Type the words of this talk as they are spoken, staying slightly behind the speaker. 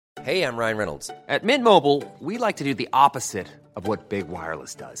Hey, I'm Ryan Reynolds. At Mint Mobile, we like to do the opposite of what Big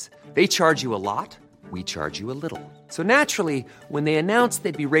Wireless does. They charge you a lot, we charge you a little. So naturally, when they announced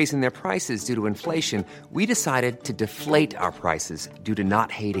they'd be raising their prices due to inflation, we decided to deflate our prices due to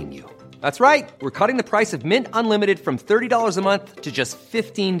not hating you. That's right. We're cutting the price of Mint Unlimited from $30 a month to just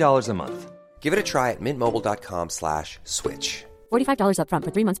 $15 a month. Give it a try at mintmobile.com/switch. $45 up front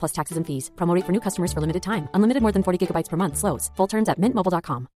for 3 months plus taxes and fees. Promo rate for new customers for limited time. Unlimited more than 40 gigabytes per month. Slows full terms at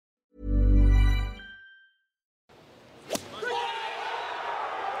mintmobile.com.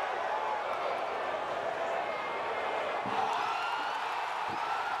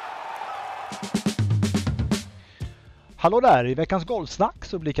 Hallå där, i veckans golfsnack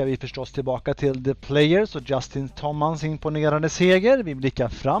så blickar vi förstås tillbaka till The Players och Justin Thomas imponerande seger. Vi blickar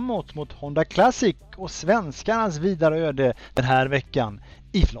framåt mot Honda Classic och svenskarnas vidare öde den här veckan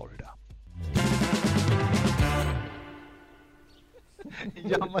i Florida.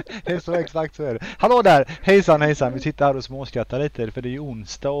 Ja, men det är så exakt så är det. Hallå där, hejsan. Vi sitter här och småskrattar lite för det är ju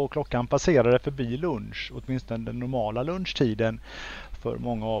onsdag och klockan passerade förbi lunch, åtminstone den normala lunchtiden för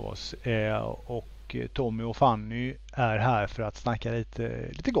många av oss. Och Tommy och Fanny är här för att snacka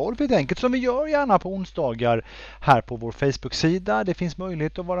lite golf helt enkelt, som vi gör gärna på onsdagar här på vår Facebook-sida. Det finns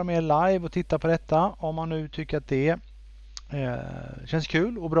möjlighet att vara med live och titta på detta om man nu tycker att det känns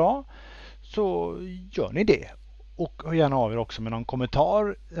kul och bra, så gör ni det. Och hör gärna av er också med någon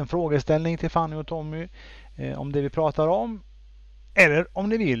kommentar, en frågeställning till Fanny och Tommy om det vi pratar om, eller om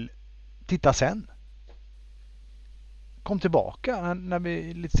ni vill titta sen. Kom tillbaka när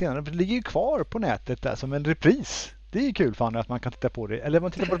vi lite senare, för det ligger ju kvar på nätet där som en repris. Det är ju kul Fanny att man kan titta på det, eller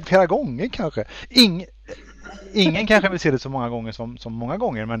man tittar på det flera gånger kanske. Ingen kanske vill se det så många gånger som många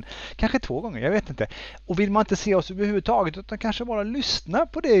gånger, men kanske 2 gånger, jag vet inte. Och vill man inte se oss överhuvudtaget utan kanske bara lyssna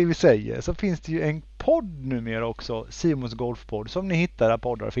på det vi säger, så finns det ju en podd numera också, Simons Golfpodd, som ni hittar där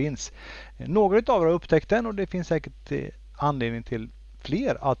poddar finns. Några av er har upptäckt den och det finns säkert anledning till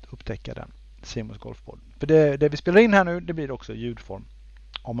fler att upptäcka den, Simons Golfpodd. För det vi spelar in här nu, det blir också ljudform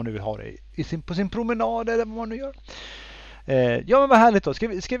om man nu vill ha det på sin promenad eller vad man nu gör. Ja, men vad härligt då.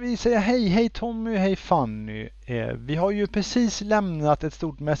 Ska vi säga hej Tommy, hej Fanny. Vi har ju precis lämnat ett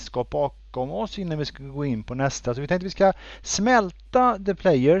stort mästerskap bakom oss innan vi ska gå in på nästa. Så vi tänkte att vi ska smälta The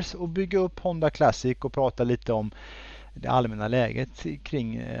Players och bygga upp Honda Classic och prata lite om det allmänna läget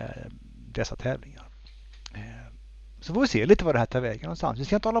kring dessa tävlingar. Så får vi se lite vad det här tar vägen någonstans. Vi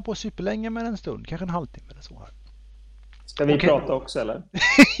ska inte hålla på superlänge med en stund, kanske en halvtimme eller så här. Ska vi prata också eller?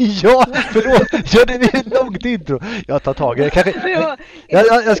 Ja, förlåt. Ja, det är ett långt intro. Jag tar tag i det.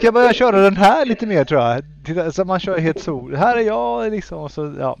 Jag ska börja köra den här lite mer tror jag. Så man kör helt sol. Här är jag liksom. Och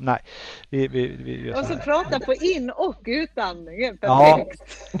så, ja, nej. Vi och så prata på in- och utandning. Ja,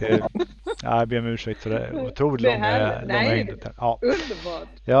 jag ber om ursäkt för det. Otroligt långa intro. Ja. Underbart.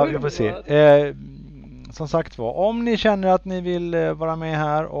 Ja, vi får se. Som sagt var, om ni känner att ni vill vara med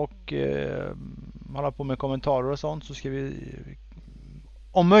här och hålla på med kommentarer och sånt, så ska vi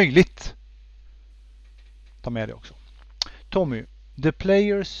om möjligt ta med det också. Tommy, The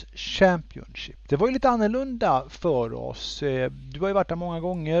Players Championship. Det var ju lite annorlunda för oss. Du har ju varit där många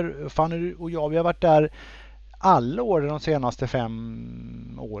gånger. Fanny och jag, vi har varit där alla år de senaste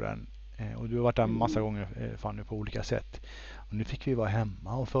 5 åren. Och du har varit där en massa gånger, Fanny, på olika sätt. Och nu fick vi vara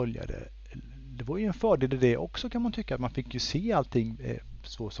hemma och följa det. Det var ju en fördel i det också, kan man tycka. Att man fick ju se allting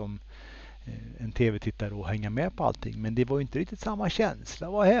så som en tv-tittare och hänga med på allting. Men det var ju inte riktigt samma känsla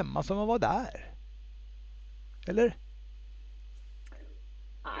att vara hemma som att vara där. Eller?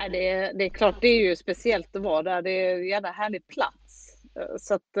 Nej, det är klart, det är ju speciellt att vara där. Det är en jävla härlig plats.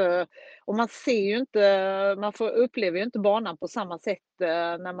 Så att, och man ser ju inte, upplever ju inte banan på samma sätt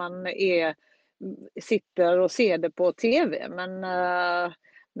när man sitter och ser det på tv. Men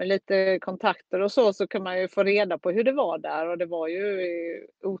med lite kontakter och så kan man ju få reda på hur det var där. Och det var ju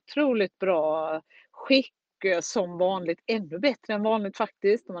otroligt bra skick som vanligt. Ännu bättre än vanligt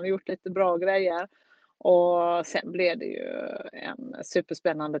faktiskt. Man har gjort lite bra grejer. Och sen blev det ju en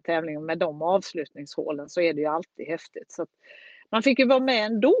superspännande tävling. Med de avslutningshålen så är det ju alltid häftigt. Så att man fick ju vara med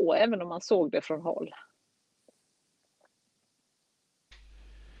ändå, även om man såg det från håll.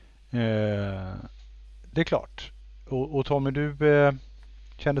 Det är klart. Och Tommy, du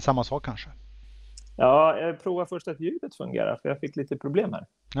kände samma sak kanske? Ja, jag provar först att ljudet fungerar, för jag fick lite problem här.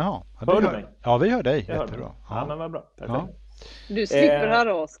 Jaha, hör du mig? Ja, vi hör dig. Jättebra. Ja, men vad bra. Perfekt. Ja. Du slipper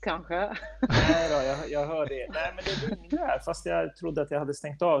höra oss kanske. Nej då, jag hör det. Nej, men det ringde här, fast jag trodde att jag hade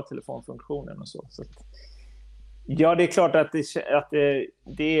stängt av telefonfunktionen och så. Ja, det är klart att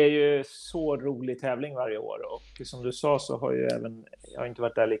det är ju så rolig tävling varje år. Och som du sa så har jag inte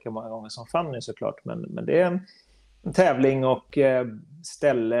varit där lika många gånger som Fanny såklart. Men det är en tävling och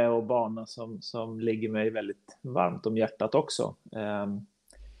ställe och bana som ligger mig väldigt varmt om hjärtat också.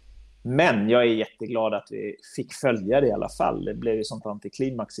 Men jag är jätteglad att vi fick följa det i alla fall. Det blev ju sånt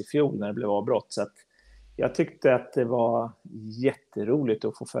antiklimax i fjol när det blev avbrott. Så att jag tyckte att det var jätteroligt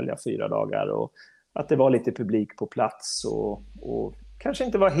att få följa 4 dagar och att det var lite publik på plats och kanske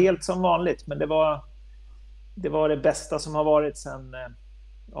inte var helt som vanligt, men det var det bästa som har varit sedan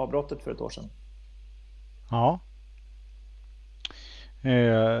avbrottet för ett år sedan. Ja.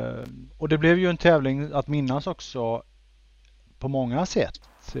 Och det blev ju en tävling att minnas också på många sätt.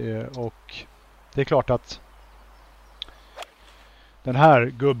 Och det är klart att den här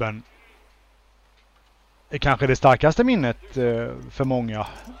gubben är kanske det starkaste minnet för många.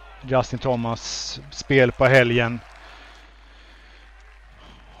 Justin Thomas spel på helgen.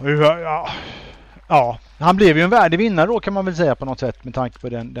 Ja, han blev ju en värdig vinnare då, kan man väl säga på något sätt, med tanke på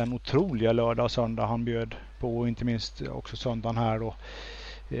den otroliga lördag och söndag han bjöd på, och inte minst också söndagen här då.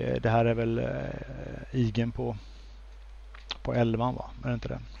 Det här är väl igen på 11, va? Är det inte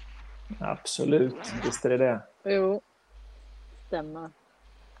det? Absolut, visst är det. Jo, stämmer.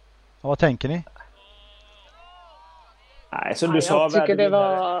 Ja, vad tänker ni? Nej, som du sa, jag tycker det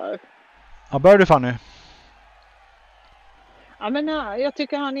var... Ja, börjar du, Fanny? Ja, men jag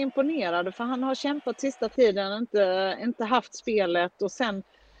tycker han imponerade, för han har kämpat sista tiden, inte haft spelet, och sen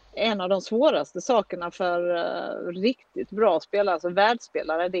en av de svåraste sakerna för riktigt bra spelare, alltså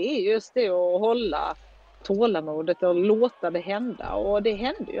världsspelare, det är just det att hålla tålamodet och låta det hända, och det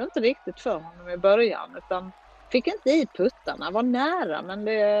hände ju inte riktigt för honom i början, utan fick inte i puttarna, var nära, men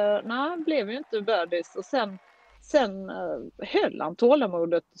det blev ju inte birdies, och sen höll han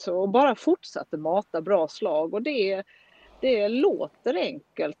tålamodet och bara fortsatte mata bra slag, och det låter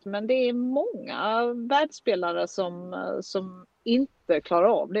enkelt, men det är många världsspelare som inte klarar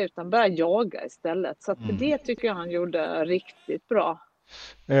av det utan börjar jaga istället. Så att det tycker jag han gjorde riktigt bra.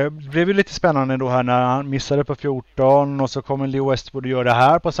 Det blev ju lite spännande då här när han missade på 14 och så kommer Lee Westwood och gör det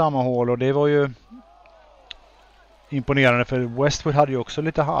här på samma hål, och det var ju imponerande, för Westwood hade ju också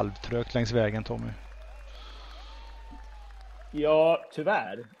lite halvtrögt längs vägen, Tommy. Ja,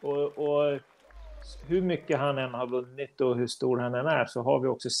 tyvärr. Och hur mycket han än har vunnit och hur stor han än är, så har vi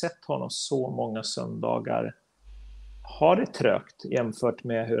också sett honom så många söndagar ha det trögt jämfört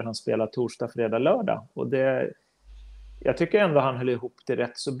med hur han spelar torsdag, fredag, lördag. Och jag tycker ändå han höll ihop det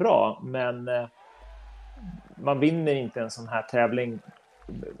rätt så bra, men man vinner inte en sån här tävling.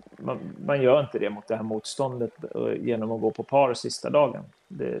 Man gör inte det mot det här motståndet genom att gå på par sista dagen.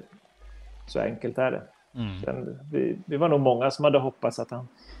 Så enkelt är det. Vi var nog många som hade hoppats att han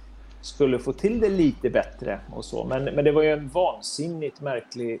skulle få till det lite bättre och så, men det var ju en vansinnigt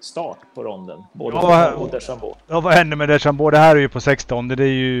märklig start på ronden, både och DeChambeau. Ja, vad hände med DeChambeau? Det här är ju på 16. Det är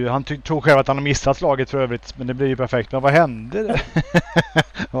ju, han tror själv att han har missat slaget för övrigt, men det blir ju perfekt. Men vad hände?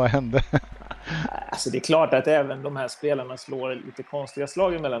 Vad hände? Alltså det är klart att även de här spelarna slår lite konstiga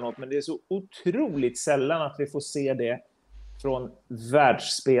slag emellanåt, men det är så otroligt sällan att vi får se det från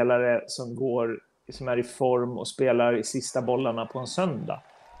världsspelare som är i form och spelar i sista bollarna på en söndag.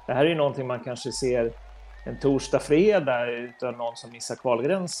 Det här är ju någonting man kanske ser en torsdag, fredag utan någon som missar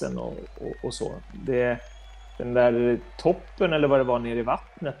kvalgränsen och så. Den där toppen eller vad det var nere i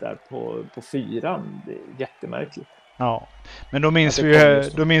vattnet där på 4, det är jättemärkligt. Ja, men då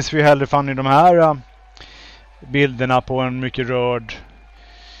minns vi hellre Fanny de här bilderna på en mycket rörd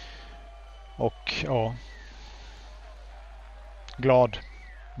och glad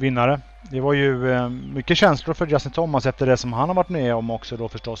vinnare. Det var ju mycket känslor för Justin Thomas efter det som han har varit med om också då,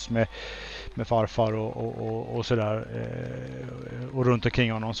 förstås med farfar och sådär och runt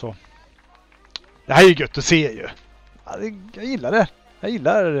omkring honom så. Det här är ju gött att se ju. Jag gillar det. Jag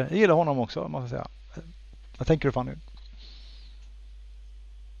gillar honom också, måste jag säga. Vad tänker du, Fanny?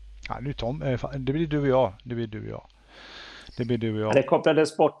 Ja, nu Tom, det blir du och jag. Det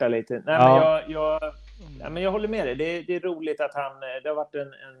kopplades bort där lite. Nej, men jag håller med dig. Det är roligt att det har varit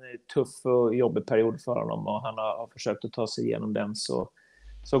en tuff och jobbig period för honom, och han har försökt att ta sig igenom den så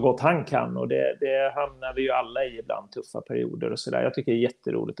gott han kan, och det hamnar vi ju alla i ibland, tuffa perioder och sådär. Jag tycker det är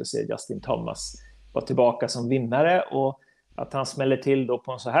jätteroligt att se Justin Thomas vara tillbaka som vinnare, och att han smäller till då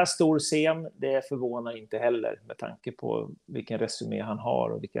på en så här stor scen, det förvånar inte heller med tanke på vilken resumé han har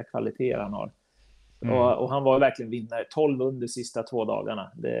och vilka kvaliteter han har. Och han var verkligen vinnare. 12 under sista 2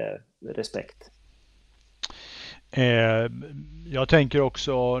 dagarna. Det är respekt. Jag tänker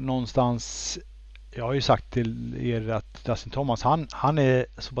också någonstans, jag har ju sagt till er att Justin Thomas, han är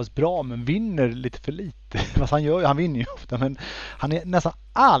så pass bra men vinner lite för lite. Fast han vinner ju ofta, men han är nästan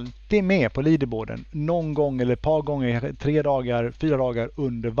alltid med på leaderboarden någon gång eller ett par gånger, 3 dagar, 4 dagar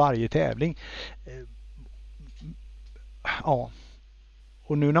under varje tävling. ja.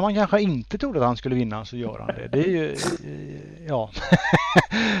 Och nu när man kanske inte trodde att han skulle vinna så gör han det. Det är ju, ja.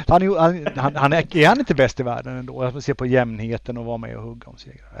 Är han inte bäst i världen ändå? Jag får se på jämnheten och vara med och hugga om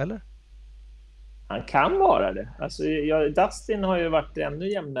segrar, eller? Han kan vara det. Alltså, Dustin har ju varit ännu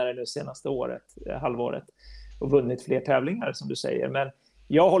jämnare nu senaste halvåret och vunnit fler tävlingar som du säger. Men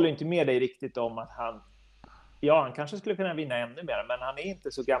jag håller inte med dig riktigt om att han kanske skulle kunna vinna ännu mer, men han är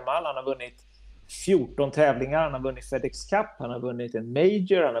inte så gammal. Han har vunnit 14 tävlingar, han har vunnit FedEx Cup, han har vunnit en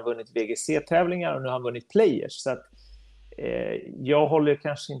Major, han har vunnit VGC-tävlingar och nu har han vunnit Players. Så att, jag håller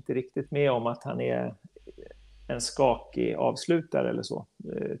kanske inte riktigt med om att han är en skakig avslutare eller så,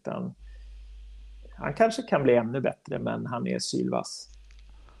 utan han kanske kan bli ännu bättre, men han är sylvass.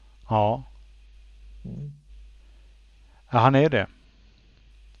 Ja. Ja, han är det.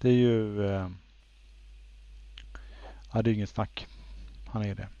 Det är ju ja, det är inget snack. Han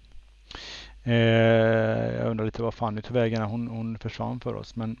är det. Jag undrar lite vad fan nu till vägen hon försvann för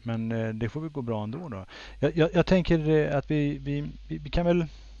oss, men det får vi gå bra ändå då. Jag tänker att vi kan väl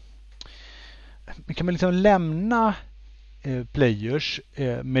liksom lämna Players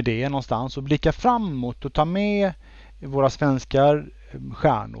med det någonstans och blicka framåt och ta med våra svenskar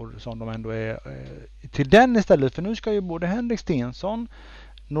stjärnor som de ändå är till den istället, för nu ska ju både Henrik Stenson,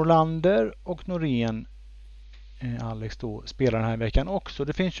 Norlander och Norén, Alex då, spelar den här veckan också.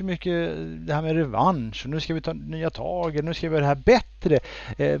 Det finns ju mycket det här med revansch och nu ska vi ta nya tag, nu ska vi göra det här bättre.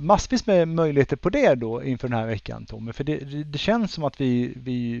 Massvis med möjligheter på det då inför den här veckan, Tommy, för det känns som att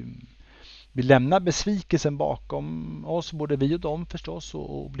vi lämnar besvikelsen bakom oss, både vi och dem förstås,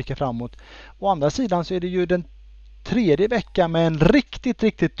 och blickar framåt. Å andra sidan så är det ju den tredje veckan med en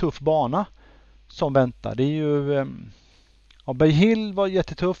riktigt tuff bana som väntar. Det är ju Bay Hill var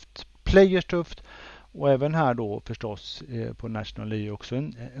jättetufft, Players tufft, och även här då förstås på National är ju också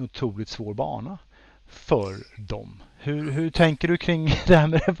en otroligt svår bana för dem. Hur tänker du kring det här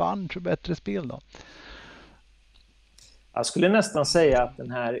med revansch och bättre spel då? Jag skulle nästan säga att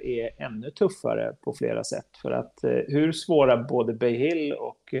den här är ännu tuffare på flera sätt. För att hur svåra både Bay Hill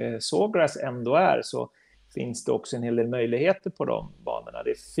och Sawgrass ändå är, så finns det också en hel del möjligheter på de banorna.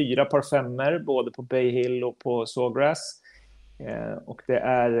 Det är 4 par 5-er både på Bay Hill och på Sawgrass. Och det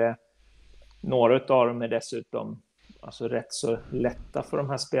är några av dem är dessutom alltså rätt så lätta för de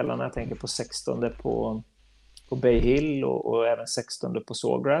här spelarna. Jag tänker på 16 på Bay Hill och även 16 på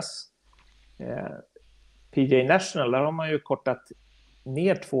Sawgrass. PGA National, där har man ju kortat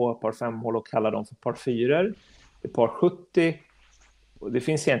ner 2 par 5-hål och kallar dem för par 4. Det är par 70. Och det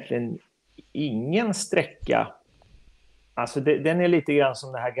finns egentligen ingen sträcka. Alltså den är lite grann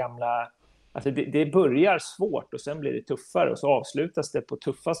som det här gamla. Alltså det börjar svårt och sen blir det tuffare och så avslutas det på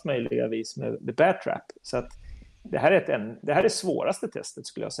tuffast möjliga vis med bear trap. Så att det här är det svåraste testet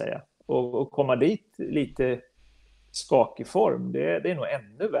skulle jag säga. Och komma dit lite skakig form, det är nog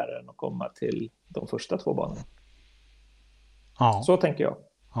ännu värre än att komma till de första 2 banorna. Ja. Så tänker jag.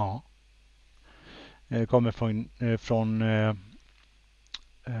 Ja. Det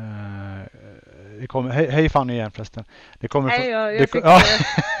kommer hej Fanny igen förresten. Det kommer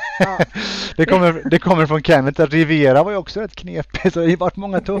det kommer från Kenneth. Riviera var ju också rätt knepigt, så det har varit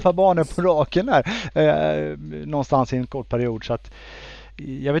många tuffa banor på raken där någonstans i en kort period, så att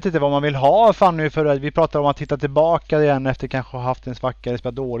jag vet inte vad man vill ha Fanny, för att vi pratar om att titta tillbaka igen efter kanske ha haft en svacka, det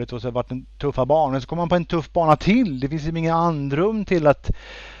spelat dåligt och så har det varit en tuffa bana, så kommer man på en tuff bana till. Det finns ju ingen andrum till att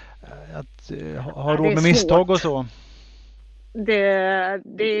ha råd med misstag och så. Det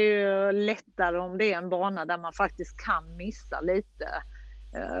är ju lättare om det är en bana där man faktiskt kan missa lite.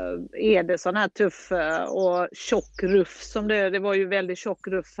 Är det sån här tuff och tjock ruff som det var ju väldigt tjock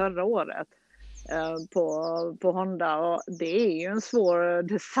ruff förra året på Honda, och det är ju en svår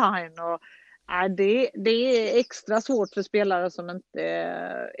design, och det är extra svårt för spelare som inte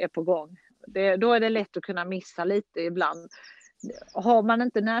är på gång. Då är det lätt att kunna missa lite ibland. Har man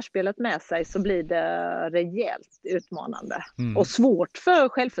inte närspelet med sig så blir det rejält utmanande och svårt för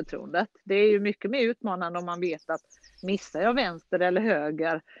självförtroendet. Det är ju mycket mer utmanande om man vet att missar jag vänster eller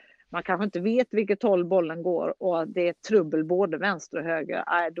höger, man kanske inte vet vilket håll bollen går och det är trubbel både vänster och höger,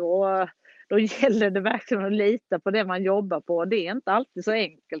 då gäller det verkligen att lita på det man jobbar på. Det är inte alltid så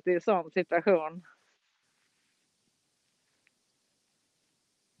enkelt i en sån situation.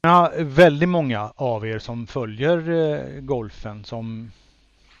 Ja, väldigt många av er som följer golfen som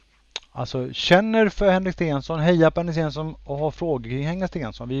alltså känner för Henrik Stenson, hejar på Henrik Stenson och har frågor kring Henrik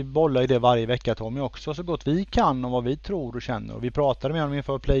Stenson. Vi bollar ju det varje vecka, Tommy, också så gott vi kan om vad vi tror och känner. Och vi pratade med honom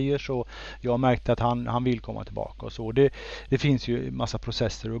inför Players och jag märkte att han vill komma tillbaka och så. Det finns ju massa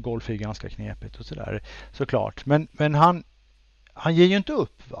processer och golf är ganska knepigt och sådär, såklart. Men han ger ju inte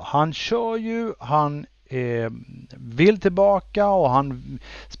upp. Han kör ju, han vill tillbaka och han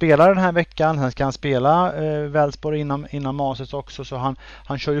spelar den här veckan. Sen ska han spela Vällsborg innan Masters också, så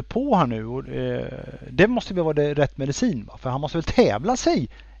han kör ju på här nu och det måste väl vara det rätt medicin, va? För han måste väl tävla sig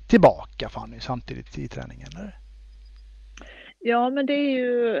tillbaka Fanny samtidigt i träningen, eller? Ja, men det är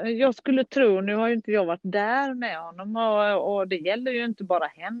ju, jag skulle tro, nu har ju inte jag varit där med honom och det gäller ju inte bara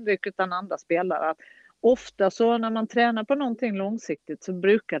Henrik utan andra spelare, att ofta så när man tränar på någonting långsiktigt så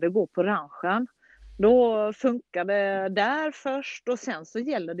brukar det gå på ranchen. Då funkar det där först och sen så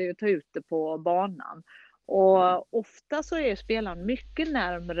gäller det att ta ut det på banan. Och ofta så är spelaren mycket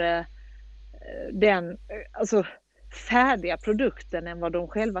närmare den färdiga produkten än vad de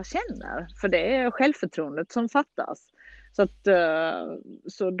själva känner. För det är självförtroendet som fattas.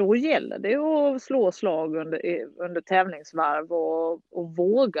 Så då gäller det att slå slag under tävlingsvarv och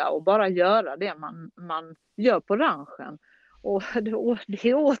våga och bara göra det man gör på ranchen. Och det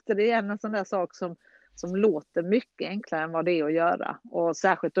är återigen en sån där sak som låter mycket enklare än vad det är att göra. Och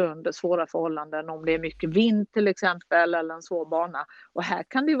särskilt under svåra förhållanden, om det är mycket vind till exempel eller en svår bana. Och här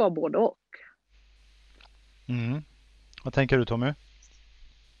kan det ju vara både och. Mm. Vad tänker du, Tommy?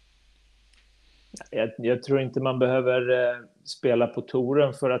 Jag tror inte man behöver spela på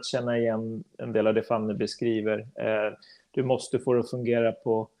touren för att känna igen en del av det Fanny beskriver. Du måste få det att fungera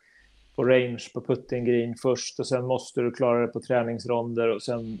på range, på putting green först, och sen måste du klara det på träningsronder och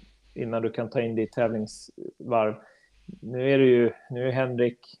sen innan du kan ta in det i tävlingsvarv. Nu är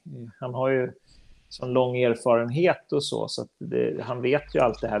Henrik, han har ju sån lång erfarenhet och så att han vet ju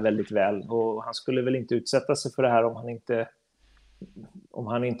allt det här väldigt väl, och han skulle väl inte utsätta sig för det här om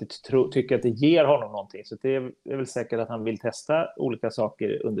han inte tycker att det ger honom någonting. Så det är väl säkert att han vill testa olika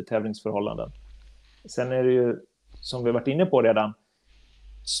saker under tävlingsförhållanden. Sen är det ju, som vi varit inne på redan,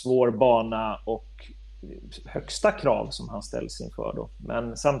 svår bana och högsta krav som han ställs inför då.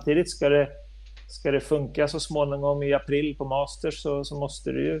 Men samtidigt ska det funka så småningom i april på Masters, så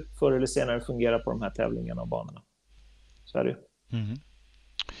måste det ju förr eller senare fungera på de här tävlingarna och banorna. Så är det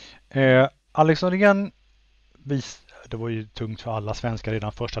ju. Alex Norén, det var ju tungt för alla svenskar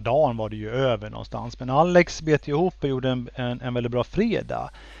redan första dagen, var det ju över någonstans. Men Alex bet ihop och gjorde en väldigt bra fredag.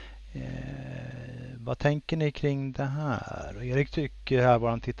 Vad tänker ni kring det här? Och Erik tycker här,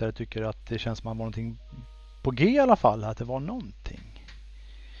 våran tittare tycker att det känns som att man var någonting på G i alla fall, att det var någonting.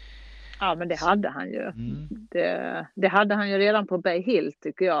 Ja, men det hade han ju. Det hade han ju redan på Bay Hill,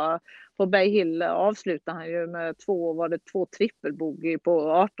 tycker jag. På Bay Hill avslutade han ju med två trippelbogey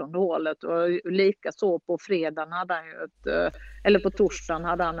på 18:e hålet, och lika så på fredagen hade han ju eller på torsdagen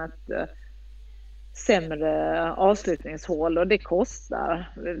hade han ett sämre avslutningshål, och det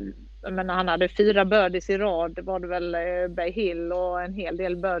kostar. Jag menar, han hade 4 birdies i rad, det var det väl Bay Hill, och en hel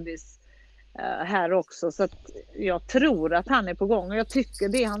del birdies här också, så att jag tror att han är på gång, och jag tycker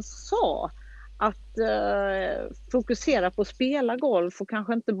det han sa, att fokusera på att spela golf och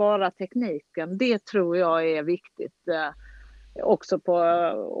kanske inte bara tekniken, det tror jag är viktigt också på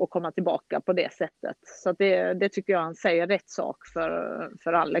att komma tillbaka på det sättet. Så att det tycker jag han säger rätt sak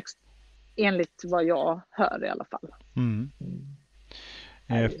för Alex, enligt vad jag hör i alla fall.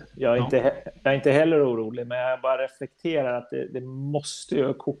 Jag är inte heller orolig, men jag bara reflekterar att det måste ju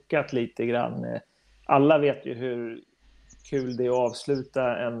ha kokat lite grann. Alla vet ju hur kul det är att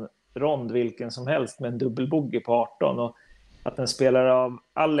avsluta en rond vilken som helst med en dubbelbogey på 18, och att en spelare av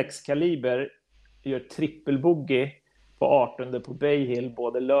Alex kaliber gör trippelbogey på 18:e på Bay Hill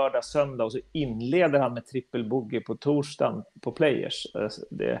både lördag, söndag, och så inleder han med trippelbogey på torsdagen på Players.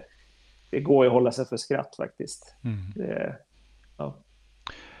 Det går ju att hålla sig för skratt faktiskt. Ja.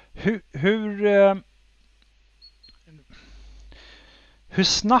 Hur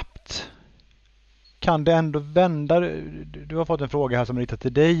snabbt kan det ändå vända? Du har fått en fråga här som är riktad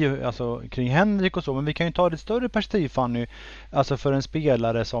till dig, alltså kring Henrik och så, men vi kan ju ta det större perspektiv, Fanny, alltså för en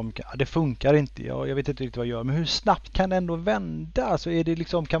spelare som, det funkar inte, jag vet inte riktigt vad jag gör, men hur snabbt kan det ändå vända? Alltså är det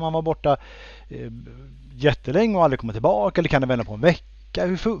liksom, kan man vara borta jättelänge och aldrig komma tillbaka, eller kan det vända på en vecka?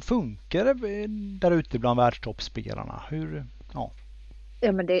 Hur funkar det där ute bland världstoppspelarna?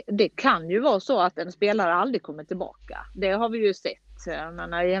 Ja, men det kan ju vara så att en spelare aldrig kommer tillbaka. Det har vi ju sett.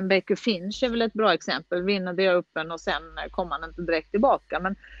 Men Ian Baker Finch är väl ett bra exempel. Vinner det öppen och sen kommer han inte direkt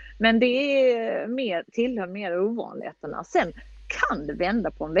tillbaka. Men det är tillhör mer ovanligheterna. Sen kan det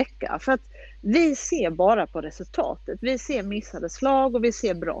vända på en vecka. För att vi ser bara på resultatet. Vi ser missade slag och vi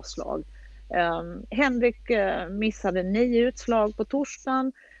ser bra slag. Henrik missade 9 utslag på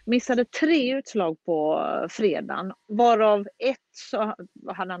torsdagen. Missade 3 utslag på fredagen, varav 1 så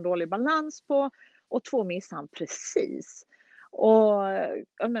hade han dålig balans på och 2 missade han precis. Och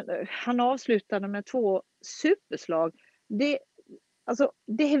han avslutade med 2 superslag. alltså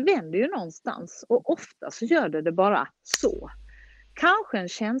det vänder ju någonstans och ofta så gör det bara så. Kanske en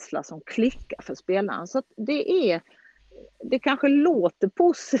känsla som klickar för spelaren, så att det kanske låter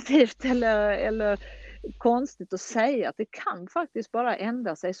positivt eller konstigt att säga att det kan faktiskt bara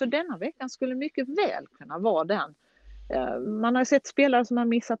ändra sig. Så denna veckan skulle mycket väl kunna vara den. Man har sett spelare som har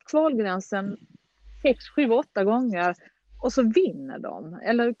missat kvalgränsen 6, 7, 8 gånger och så vinner de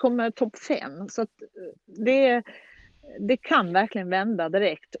eller kommer topp 5. Så att det kan verkligen vända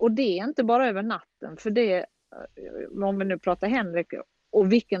direkt, och det är inte bara över natten, för det, om vi nu pratar Henrik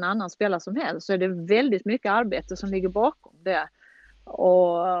och vilken annan spelare som helst, så är det väldigt mycket arbete som ligger bakom det.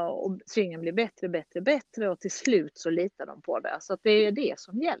 Och svingen blir bättre och till slut så litar de på det. Så att det är det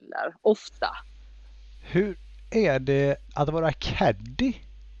som gäller ofta. Hur är det att vara caddy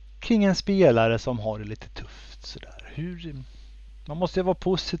kring en spelare som har det lite tufft sådär? Man måste ju vara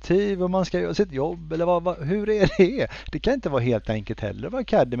positiv och man ska göra sitt jobb, eller hur är det? Det kan inte vara helt enkelt heller att vara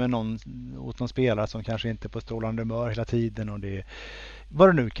caddy med åt någon spelare som kanske inte är på strålande humör hela tiden, och det vad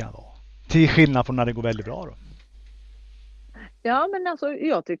det nu kan vara. Till skillnad från när det går väldigt bra då. Ja, men alltså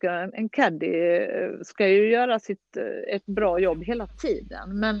jag tycker en caddy ska ju göra ett bra jobb hela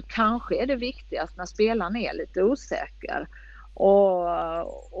tiden, men kanske är det viktigast när spelaren är lite osäker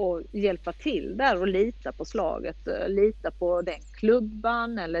och hjälpa till där och lita på slaget, lita på den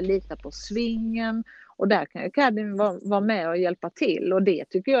klubban eller lita på svingen, och där kan ju caddyn vara med och hjälpa till, och det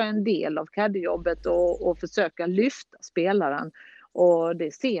tycker jag är en del av caddyjobbet, och försöka lyfta spelaren, och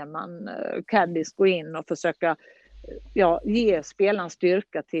det ser man caddys gå in och försöka ge spelaren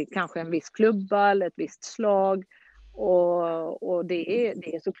styrka till kanske en viss klubba eller ett visst slag, och det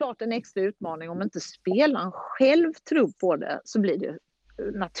är såklart en extra utmaning. Om inte spelaren själv tror på det så blir det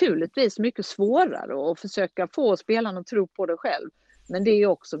naturligtvis mycket svårare att försöka få spelaren att tro på det själv, men det är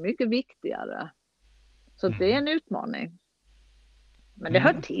också mycket viktigare, så det är en utmaning, men det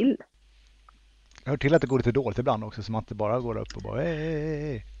hör till. Jag hör till att det går lite dåligt ibland också, så man inte bara går upp och bara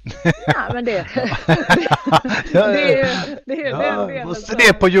Ja, men det måste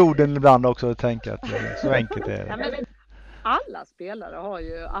det på jorden ibland också och tänka att så enkelt är det. Ja, men alla spelare har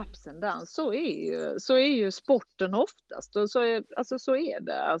ju ups and downs, så är ju sporten oftast, och så är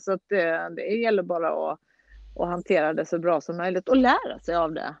det. Alltså att det gäller bara att hantera det så bra som möjligt och lära sig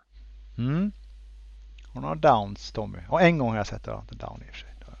av det. Hon har downs, Tommy. Och en gång har jag sett det down i och för sig.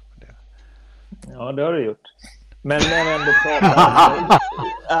 Ja, det har du gjort. Men när vi ändå pratar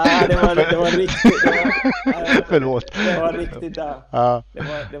det var riktigt förlåt. Det var riktigt down. Ja.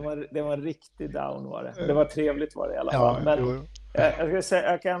 Det var riktigt down var det. Det var trevligt var det i alla fall. Men jag ska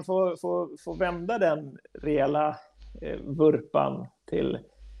säga, jag kan få vända den rejäla vurpan till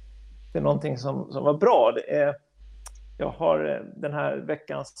någonting som var bra. Jag har den här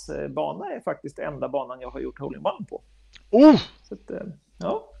veckans bana är faktiskt enda banan jag har gjort hole-in-one på. Så att,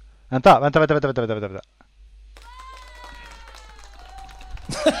 ja. Vänta. Ja,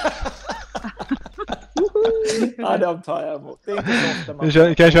 de tar jag emot. Det är inte så ofta man...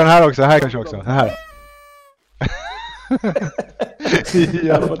 Kan jag köra den här också? Här kanske också. Den här.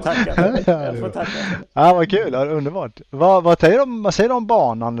 Jag får tacka. Ja, vad kul. Ja, underbart. Vad säger du om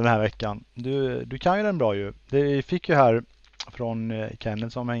banan den här veckan? Du kan ju den bra ju. Vi fick ju här från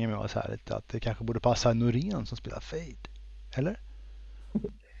Kenneth som hänger med oss här lite att det kanske borde passa Norén som spelar fade. Eller?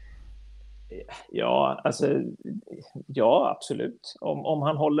 Ja, absolut. Om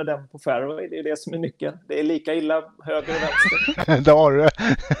han håller den på fairway, det är det som är nyckeln. Det är lika illa höger och vänster. Det har du.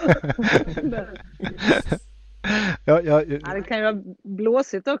 Ja, det kan ju vara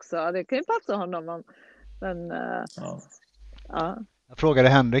blåsigt också. Det kan ju passa honom. Men, ja. Jag frågade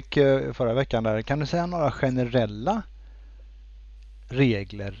Henrik förra veckan där. Kan du säga några generella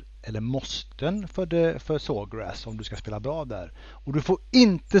regler eller måsten för Sawgrass om du ska spela bra där? Och du får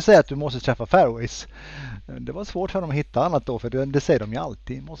inte säga att du måste träffa fairways. Det var svårt för dem att hitta annat då, för det säger de ju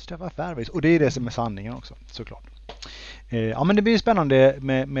alltid. Måste träffa fairways. Och det är det som är sanningen också, såklart. Ja, men det blir spännande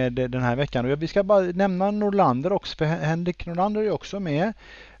med den här veckan. Och vi ska bara nämna Norlander också, för Henrik Norlander är också med.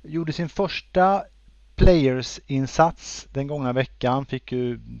 Gjorde sin första Players-insats den gångna veckan. Fick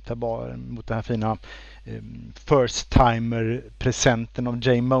ju ta mot den här fina first-timer-presenten av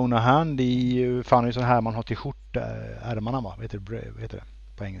Jay Monahan. Det är ju fan så här man har till skjortärmarna, va? Vet du det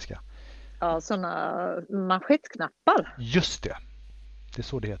på engelska? Ja, sådana manschettknappar. Just det. Det är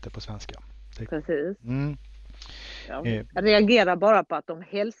så det heter på svenska. Precis. Ja. Jag reagerar bara på att de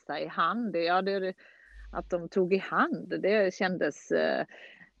hälsar i hand. Att de tog i hand.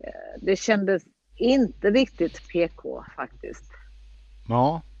 Det kändes inte riktigt PK faktiskt.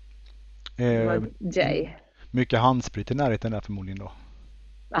 Ja. Jay. Mycket handsprit i närheten där förmodligen då.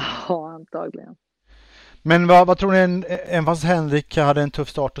 Ja, antagligen. Men vad tror ni, även fast Henrik hade en tuff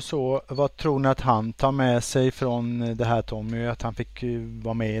start och så, vad tror ni att han tar med sig från det här, Tommy? Att han fick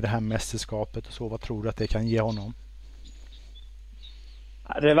vara med i det här mästerskapet och så, vad tror du att det kan ge honom?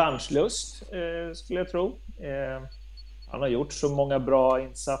 Revanschlust skulle jag tro. Han har gjort så många bra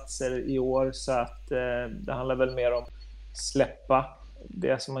insatser i år så att det handlar väl mer om släppa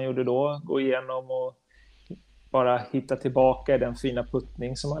det som han gjorde då, gå igenom och bara hitta tillbaka i den fina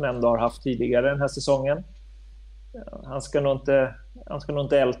puttning som han ändå har haft tidigare den här säsongen. Han ska nog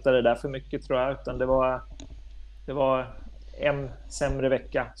inte älta det där för mycket, tror jag, utan det var en sämre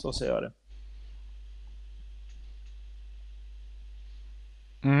vecka, så ser jag det.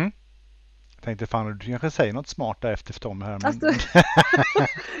 Mm. Jag tänkte fan, du kanske säger något smart där efter Tommy här. Men... Alltså,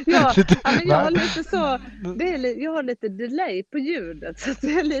 ja, men jag har lite så, jag har lite delay på ljudet så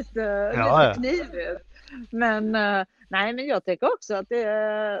det är lite knivigt. Men nej, men jag tycker också att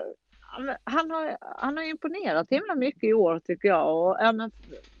han har imponerat himla mycket i år, tycker jag, och även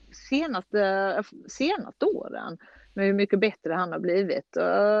senaste åren med hur mycket bättre han har blivit.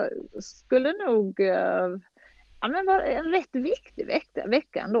 Skulle nog var en rätt viktig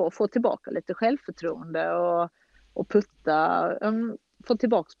vecka ändå, att få tillbaka lite självförtroende och få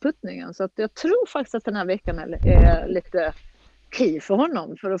tillbaka puttningen. Så att jag tror faktiskt att den här veckan är lite key för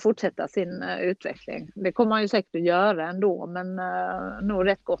honom för att fortsätta sin utveckling. Det kommer han ju säkert att göra ändå, men nog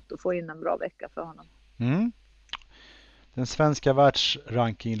rätt gott att få in en bra vecka för honom. Mm. Den svenska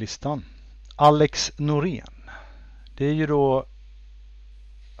världsrankinglistan. Alex Norén. Det är ju då,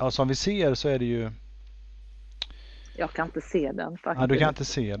 ja, som vi ser så är det ju... Jag kan inte se den faktiskt. Ja, du kan inte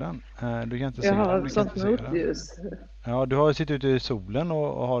se den. Jag har sånt motljus. Ja, du har ju suttit ute i solen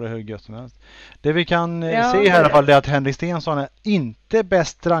och har det hur gött som helst. Det vi kan se här i alla fall är att Henrik Stenson är inte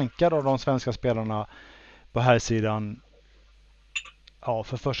bäst rankad av de svenska spelarna på här sidan. Ja,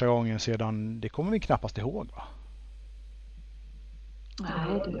 för första gången sedan, det kommer vi knappast ihåg, va?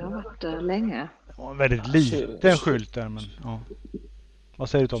 Nej, det har varit länge. Ja, väldigt liten skylt där, men ja. Vad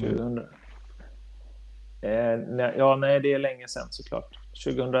säger du, Tommy? 2000. Ja, nej, det är länge sedan såklart.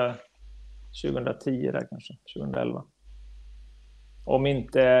 2010 där kanske, 2011. Om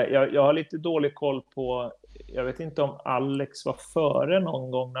inte, jag har lite dålig koll på, jag vet inte om Alex var före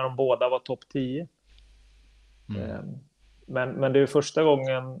någon gång när de båda var topp 10. Men det är första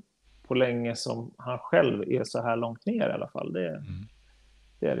gången på länge som han själv är så här långt ner i alla fall. Det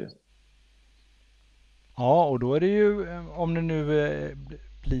är det ju. Ja, och då är det ju, om det nu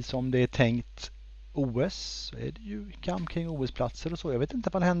blir som det är tänkt OS, så är det ju kamp kring OS-platser och så. Jag vet inte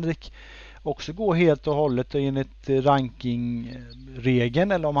om Henrik också går helt och hållet enligt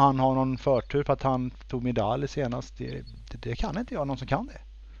rankingregeln eller om han har någon förtur för att han tog medalj senast. Det kan inte jag, någon som kan det.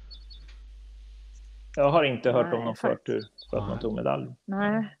 Jag har inte hört om någon förtur för att man tog medalj.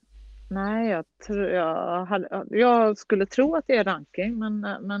 Nej, jag skulle tro att det är ranking,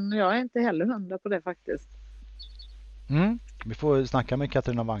 men jag är inte heller 100 på det faktiskt. Vi får snacka med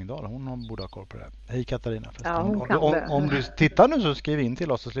Katarina Wangdahl. Hon borde ha koll på det. Hej Katarina. Ja, om du tittar nu så skriv in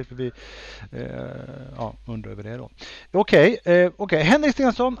till oss så slipper vi undra över det då. Okej. Henrik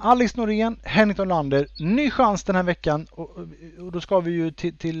Stenson, Alex Norén, Henrik Norlander. Ny chans den här veckan. Och då ska vi ju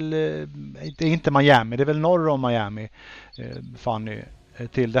till det är inte Miami, det är väl norr om Miami, Fanny,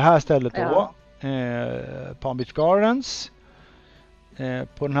 till det här stället då. Palm Beach Gardens.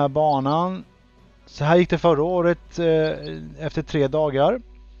 På den här banan. Så här gick det förra året efter 3 dagar.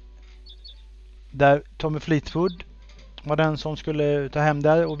 Där Tommy Fleetwood var den som skulle ta hem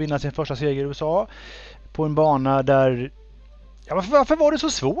där och vinna sin första seger i USA. På en bana där... Ja, varför var det så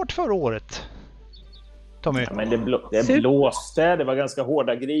svårt förra året? Tommy? Ja, men det blåste, det var ganska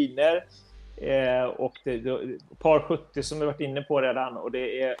hårda griner. Och par 70 som vi varit inne på redan. Och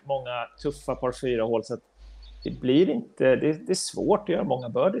det är många tuffa par 4-hål, så att det blir inte, det är svårt att göra många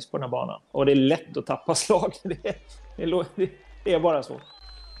birdies på den här banan. Och det är lätt att tappa slag. Det är bara så.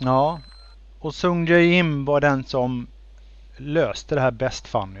 Ja, och Sung Jae Im var den som löste det här bäst,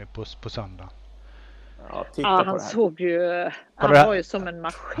 Fanny, på söndag. Ja, titta på det här. Han var ju som en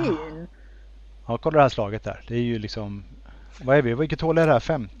maskin. Ja, kolla det här slaget där. Det är ju liksom, vad är vi? Vilket hål är det här?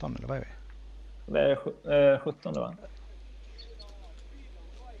 15 eller vad är vi? Det är 17, va?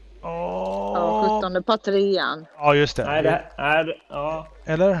 Ja, 17 på 3:an. Ja, just det. Nej, det är ja.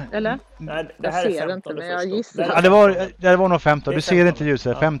 Eller? Nej, det jag här ser är 15 inte, men jag gissar. Ja, det var nog 15. Du ser inte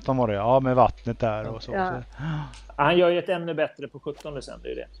ljuset. 15 var det. Ja, med vattnet där och så. Ja. Han gör ju ett ännu bättre på 17 sen,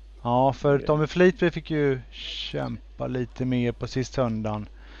 det är det. Ja, för Tommy Fleetwood fick ju kämpa lite mer på sist söndagen.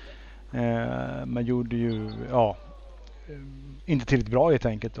 Men gjorde ju, inte tillräckligt bra helt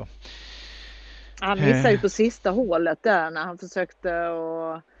enkelt då. Han missade ju på sista hålet där när han försökte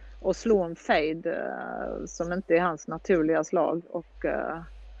att och slå en fade som inte är hans naturliga slag. Och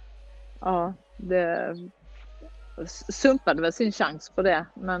ja, det sumpade väl sin chans på det.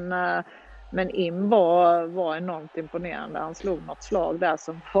 Men Im var enormt imponerande. Han slog något slag där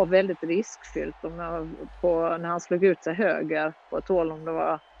som var väldigt riskfyllt. När han slog ut sig höger på ett hål, om det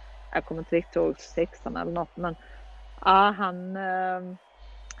var, jag kommer inte riktigt ihåg, 16 eller något. Men ja,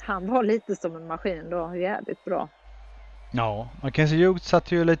 han var lite som en maskin då, jävligt bra. Ja, Mackenzie Hughes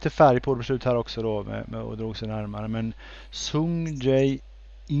satte ju lite färg på det slut här också då med och drog sig närmare. Men Sung Jae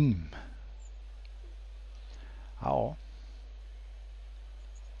Im. Ja.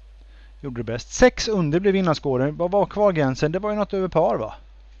 Gjorde det bäst. 6 under blev vinnarskåren. Vad var kvalgränsen? Det var ju något över par, va?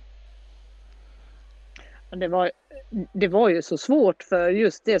 Det var ju så svårt för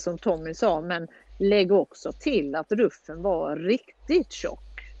just det som Tommy sa, men lägg också till att ruffen var riktigt tjock.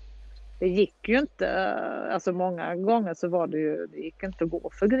 Det gick ju inte, alltså många gånger så var det gick inte att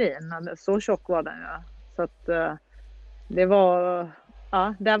gå för green. Så tjock var den ju. Så att det var,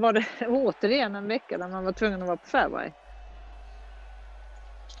 ja, där var det återigen en vecka där man var tvungen att vara på fairway.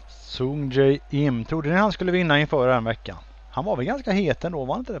 Sung Jae Im, trodde ni han skulle vinna inför den veckan? Han var väl ganska het ändå,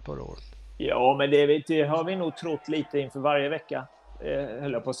 var inte det förra året? Ja, men det har vi nog trott lite inför varje vecka,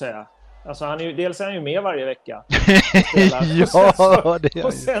 höll jag på att säga. Alltså dels är han ju med varje vecka.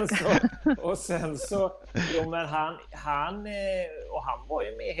 Och sen så jo, men han var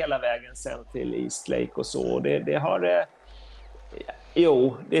ju med hela vägen sen till East Lake och så.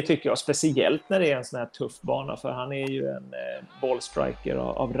 Det tycker jag, speciellt när det är en sån här tuff bana, för han är ju en ballstriker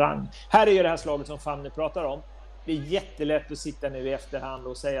av rang. Här är ju det här slaget som Fanny pratar om. Det är jättelätt att sitta nu i efterhand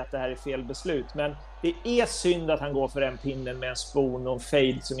och säga att det här är fel beslut, men det är synd att han går för en pinnen med en spoon och en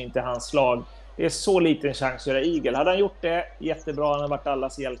fade som inte är hans slag. Det är så liten chans att göra eagle. Hade han gjort det, jättebra, han har varit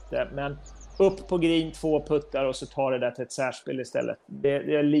allas hjälte, men upp på green, 2 puttar och så tar det där till ett särspel istället. Det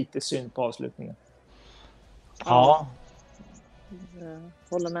är lite synd på avslutningen. Ja.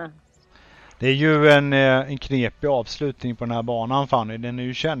 Håller med. Det är ju en knepig avslutning på den här banan, Fanny. Den är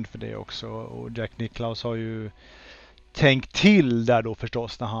ju känd för det också. Och Jack Nicklaus har ju tänkt till där då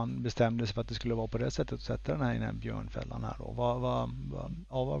förstås när han bestämde sig för att det skulle vara på det sättet att sätta den här björnfällan här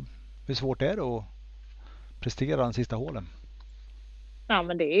då. Hur svårt är det att prestera den sista hålen? Ja,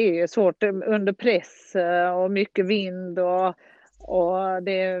 men det är ju svårt under press och mycket vind och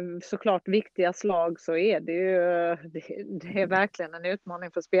det är såklart viktiga slag, så är det ju det är verkligen en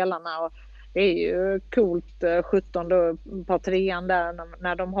utmaning för spelarna. Och det är ju coolt 17 då på 3an där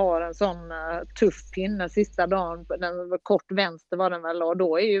när de har en sån tuff pinne sista dagen. Den var kort vänster var den väl, och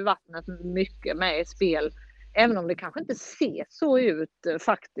då är ju vattnet mycket med i spel. Även om det kanske inte ser så ut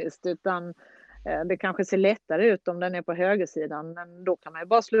faktiskt, utan det kanske ser lättare ut om den är på högersidan. Men då kan man ju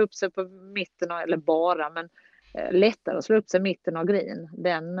bara slå upp sig på mitten, eller bara, men lättare att slå upp sig mitten av green. Det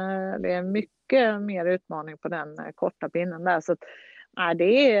är mycket mer utmaning på den korta pinnen där. Så att,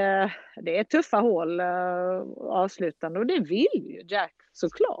 det är tuffa hål avslutande, och det vill ju Jack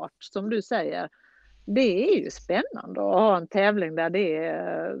såklart, som du säger. Det är ju spännande att ha en tävling där det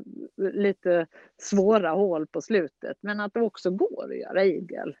är lite svåra hål på slutet, men att det också går att göra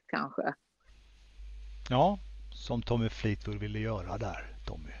eagle kanske. Ja, som Tommy Fleetwood ville göra där.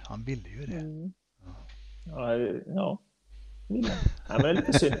 Tommy, han ville ju det. Mm. Ja. Ja, men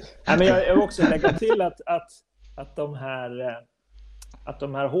lite synd. Ja, men jag vill också lägga till att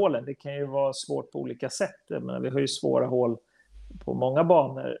de här hålen, det kan ju vara svårt på olika sätt. Men vi har ju svåra hål på många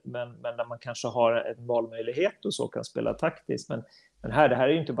banor, men där man kanske har en valmöjlighet och så kan spela taktiskt. Men det här är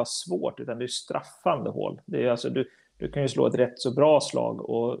ju inte bara svårt, utan det är straffande hål. Det är alltså, du kan ju slå ett rätt så bra slag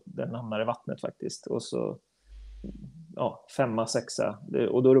och den hamnar i vattnet faktiskt. Och så 5, 6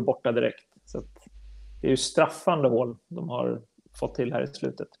 och då är du borta direkt. Så att det är ju straffande hål de har fått till här i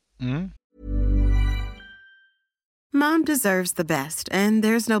slutet. Mm. Mom deserves the best, and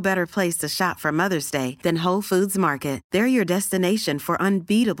there's no better place to shop for Mother's Day than Whole Foods Market. They're your destination for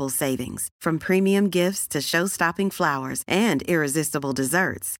unbeatable savings, from premium gifts to show-stopping flowers and irresistible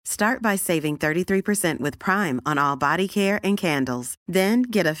desserts. Start by saving 33% with Prime on all body care and candles. Then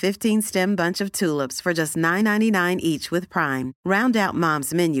get a 15-stem bunch of tulips for just $9.99 each with Prime. Round out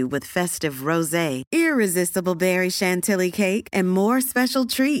Mom's menu with festive rosé, irresistible berry chantilly cake, and more special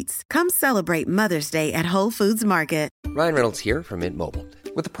treats. Come celebrate Mother's Day at Whole Foods Market. Ryan Reynolds here from Mint Mobile.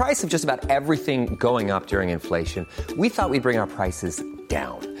 With the price of just about everything going up during inflation, we thought we'd bring our prices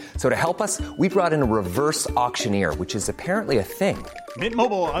down. So to help us, we brought in a reverse auctioneer, which is apparently a thing. Mint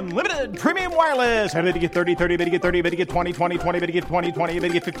Mobile Unlimited Premium Wireless. How to get 30, 30, how to get 30, how to get 20, 20, 20, how to get 20, 20, how to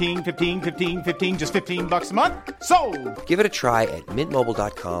get 15, 15, 15, 15, just $15 a month? Sold! Give it a try at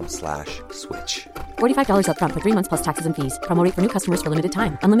mintmobile.com/switch. $45 up front for 3 months plus taxes and fees. Promo rate for new customers for limited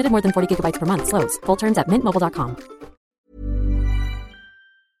time. Unlimited more than 40 gigabytes per month slows. Full terms at mintmobile.com.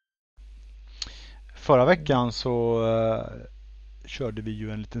 Förra veckan så körde vi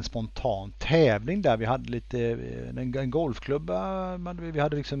ju en liten spontan tävling där vi hade lite en golfklubba, vi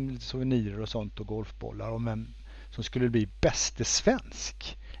hade liksom lite souvenirer och sånt och golfbollar om vem som skulle bli bäste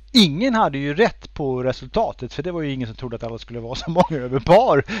svensk. Ingen hade ju rätt på resultatet, för det var ju ingen som trodde att alla skulle vara så många över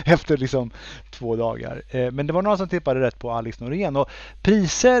par efter liksom 2 dagar. Men det var några som tippade rätt på Alex Norén, och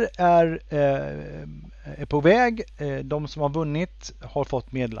priser är på väg. De som har vunnit har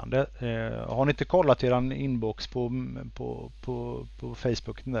fått meddelande. Har ni inte kollat er inbox på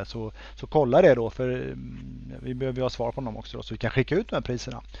Facebook där, så kolla det då, för vi behöver ha svar på dem också då, så vi kan skicka ut de här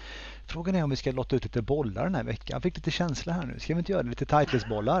priserna. Frågan är om vi ska låta ut lite bollar den här veckan. Jag fick lite känsla här nu. Ska vi inte göra lite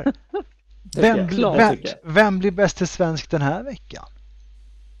Titles-bollar? Vem blir bäst svensk den här veckan?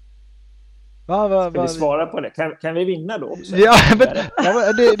 Ska vi svara på det? Kan vi vinna då också? Ja, men,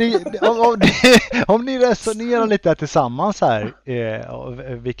 om ni resonerar lite tillsammans här,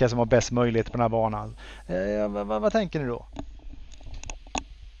 vilka som har bäst möjlighet på den här banan. Vad tänker ni då?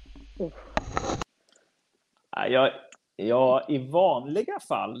 Ja, i vanliga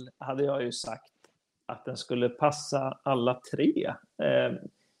fall hade jag ju sagt att den skulle passa alla 3.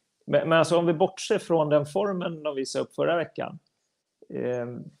 Men alltså om vi bortser från den formen de visade upp förra veckan.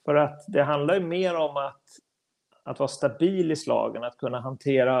 För att det handlar ju mer om att vara stabil i slagen, att kunna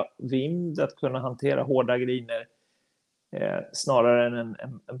hantera vind, att kunna hantera hårda griner, snarare än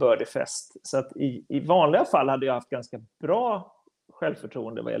en birdiefest. Så att i vanliga fall hade jag haft ganska bra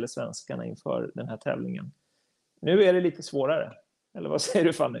självförtroende vad gäller svenskarna inför den här tävlingen. Nu är det lite svårare. Eller vad säger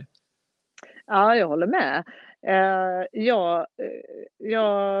du, Fanny? Ja, jag håller med.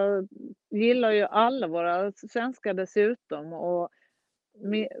 Jag gillar ju alla våra svenskar dessutom, och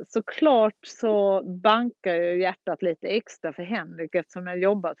såklart så bankar jag hjärtat lite extra för Henrik, eftersom jag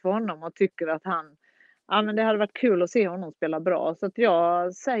jobbat för honom och tycker att men det hade varit kul att se honom spela bra. Så att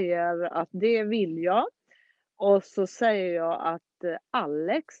jag säger att det vill jag. Och så säger jag att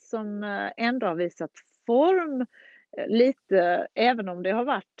Alex, som ändå har visat form lite, även om det har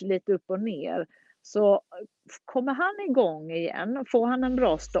varit lite upp och ner, så kommer han igång igen, får han en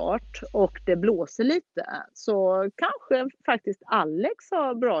bra start och det blåser lite, så kanske faktiskt Alex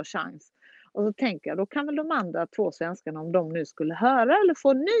har bra chans. Och så tänker jag, då kan väl de andra 2 svenskarna, om de nu skulle höra eller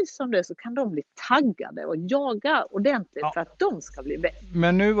få nys om det, så kan de bli taggade och jaga ordentligt för att de ska bli bäst.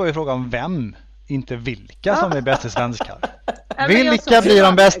 Men nu var ju frågan vem, inte vilka som är bästa svenskar. Vilka blir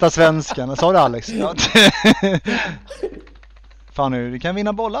de bästa svenskarna? Sa du, Alex? Ja. Fan, nu, du kan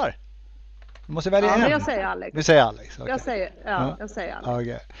vinna bollar. Du måste välja en. Men jag säger Alex. Du säger Alex. Okay. Jag säger Alex.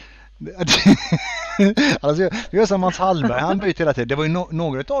 Okay. Alltså, det är som Mats Hallberg, han byter hela tiden. Det var ju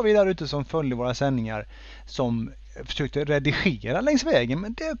några av er där ute som följde våra sändningar som försökte redigera längs vägen,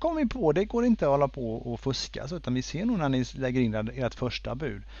 men det kom vi på. Det går inte att hålla på och fuska, så, utan vi ser nog när ni lägger in ert första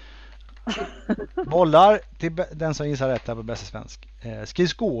bud. Bollar till den som gissar rätt här på bästa svensk. Skriv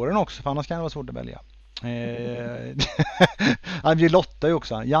skåren också, för annars kan det vara svårt att välja. Det blir Lotta ju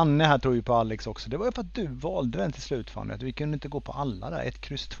också. Janne här tror ju på Alex också. Det var ju för att du valde den till slut, Fanny. Vi kunde inte gå på alla där.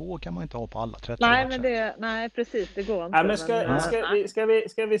 1-2 kan man inte ha på alla 13 matcher. Nej, precis, det går inte. Men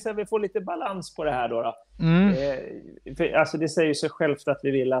ska vi få lite balans på det här då? För, alltså, det säger ju sig självt att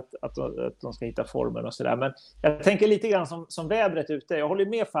vi vill att de ska hitta formen och sådär. Men jag tänker lite grann som vädret ute. Jag håller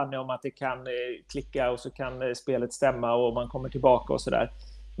med Fanny om att det kan klicka och så kan spelet stämma och man kommer tillbaka och sådär.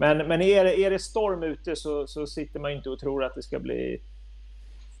 Men är det storm ute så sitter man inte och tror att det ska bli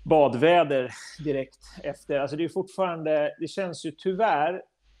badväder direkt efter. Alltså det är fortfarande, det känns ju tyvärr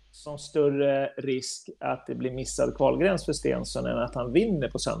som större risk att det blir missad kvalgräns för Stensson än att han vinner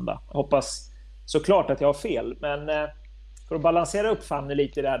på söndag. Jag hoppas såklart att jag har fel, men för att balansera upp Fanny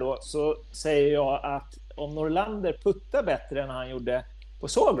lite där då, så säger jag att om Norlander puttar bättre än han gjorde på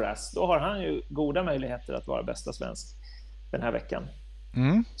Sawgrass, då har han ju goda möjligheter att vara bästa svensk den här veckan.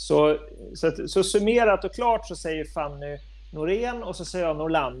 Så summerat och klart så säger Fanny Norén och så säger jag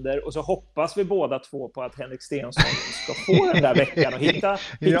Norlander, och så hoppas vi båda 2 på att Henrik Stensson ska få den där veckan och hitta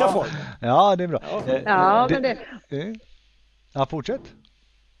formen. Ja, det är bra. Ja, fortsätt.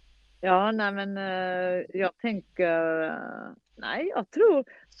 Ja, nej, men jag tänker, jag tror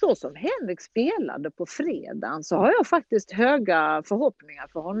så som Henrik spelade på fredagen, så har jag faktiskt höga förhoppningar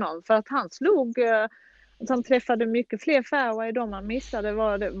för honom, för att han han träffade mycket fler fairway. De han missade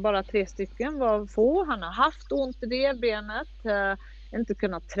var det bara 3 stycken, var få. Han har haft ont i revbenet, inte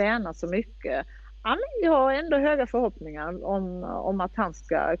kunnat träna så mycket. Jag har ändå höga förhoppningar om att han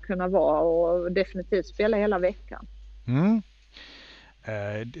ska kunna vara och definitivt spela hela veckan.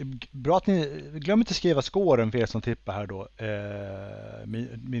 Bra att ni glöm inte skriva scoren för er som tippar här då.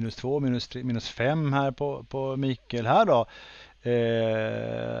 -2, -3, -5 här på Mikael här då.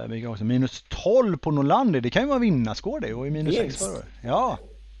 -12 på Norlander. Det kan ju vara vinnarskår det och i -6 för. Ja.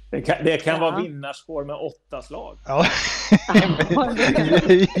 Det kan vara vinnarspår med 8 slag. Ja.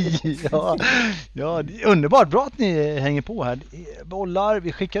 Ja, det är underbart. Bra att ni hänger på här. Bollar,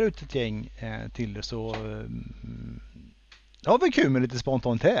 vi skickar ut ett gäng till er så ja, det var kul med lite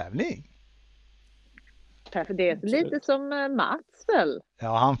spontan tävling. För det är lite som Mats väl?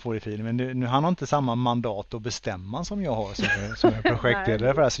 Ja, han får i fin, men nu han har inte samma mandat att bestämma som jag har som är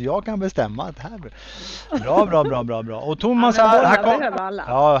projektledare för det, så jag kan bestämma det här. Bra. Och Thomas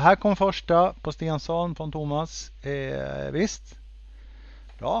här kom första på Stensson från Thomas. Visst.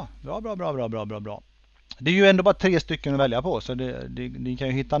 Bra. Det är ju ändå bara 3 stycken att välja på, så ni kan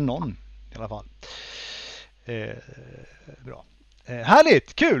ju hitta någon i alla fall. Bra.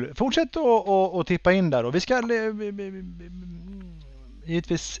 Härligt, kul. Fortsätt att tippa in där och vi ska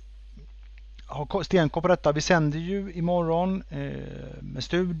givetvis ha stenkoll på detta. Vi sänder ju imorgon med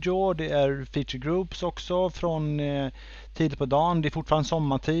studio. Det är feature groups också från tidigt på dagen. Det är fortfarande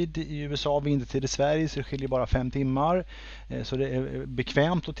sommartid i USA, vintertid i Sverige, så det skiljer bara 5 timmar. Så det är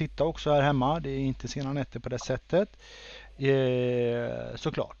bekvämt att titta också här hemma. Det är inte sena nätter på det sättet.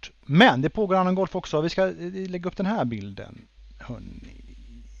 Såklart. Men det pågår annan golf också. Vi ska lägga upp den här bilden. Hörrni.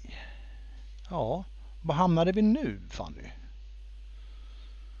 Ja, vad hamnade vi nu, Fanny?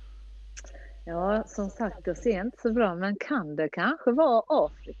 Ja, som sagt, jag ser inte så bra, men kan det kanske vara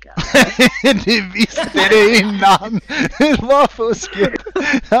Afrika? Du visste det innan! Vad fuskigt!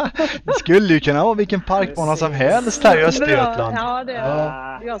 Det skulle ju kunna vara vilken parkbana som helst här i Östergötland.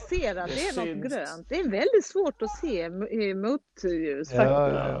 Ja, jag ser att det är något grönt. Det är väldigt svårt att se i motljus faktiskt.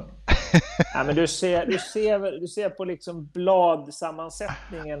 Ja. Ja, men du ser på liksom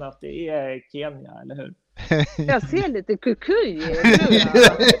bladsammansättningen att det är Kenya, eller hur? Jag ser lite kukuj.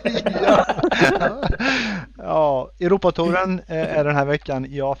 Ja, Europatouren är den här veckan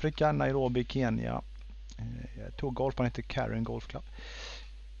i Afrika, Nairobi, Kenya. Tourgolfen heter Karen Golf Club.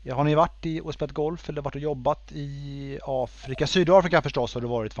 Har ni varit och spelat golf eller varit och jobbat i Afrika? Sydafrika förstås har det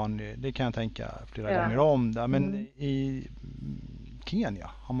varit, fan, det kan jag tänka flera gånger om där. Men i Kenya,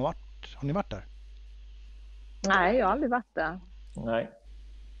 har ni varit där? Nej, jag har aldrig varit där. Nej.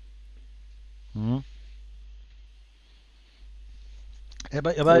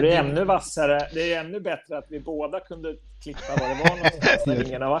 Det är ännu vassare. Det är ännu bättre att vi båda kunde klippa vad det var någonstans när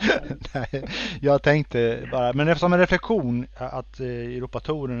ingen har varit där. Nej, jag tänkte bara, men eftersom en reflektion att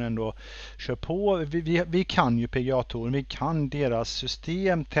Europatouren ändå kör på. Vi kan ju PGA-touren, vi kan deras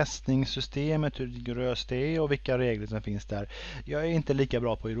system, testningssystemet, hur rigoröst det är och vilka regler som finns där. Jag är inte lika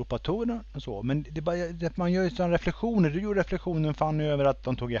bra på Europatouren och så, men det är bara att man gör ju sådana reflektioner. Du gjorde reflektionen fan över att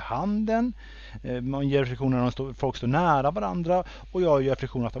de tog i handen. Man ger reflektioner när folk står nära varandra, och jag gör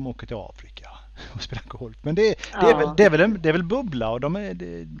reflektioner att de åker till Afrika och spelar golf. Men det är väl bubbla, och det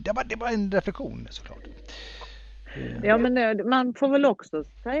är bara en reflektion såklart. Ja, men man får väl också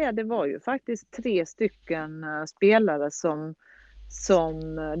säga, det var ju faktiskt 3 stycken spelare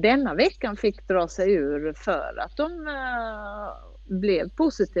som denna veckan fick dra sig ur för att de blev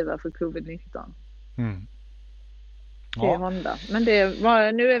positiva för covid-19. Ja. Honda. Men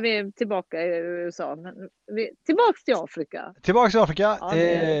nu är vi tillbaka i USA. Men tillbaka till Afrika. Ja,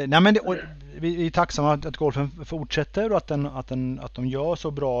 vi är tacksamma att golfen fortsätter och att de gör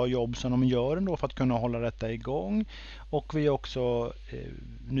så bra jobb som de gör ändå för att kunna hålla detta igång. Och vi är också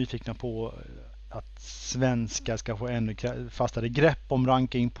nyfikna på att svenskar ska få ännu fastare grepp om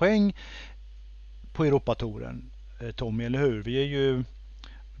rankingpoäng på Europatouren. Tommy, eller hur? Vi är ju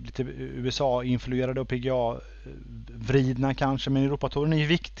lite USA-influerade och PGA-vridna kanske, men Europatouren är ju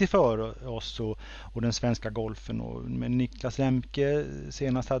viktig för oss och den svenska golfen, och med Niklas Lemke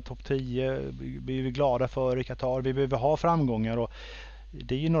senast här topp 10 blir vi glada för i Qatar. Vi behöver ha framgångar, och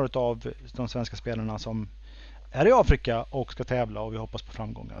det är ju några av de svenska spelarna som är i Afrika och ska tävla, och vi hoppas på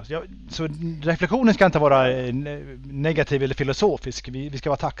framgångar. Så reflektionen ska inte vara negativ eller filosofisk. Vi ska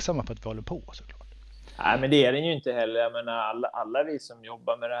vara tacksamma för att vi håller på, såklart. Nej, men det är den ju inte heller. Jag menar, alla vi som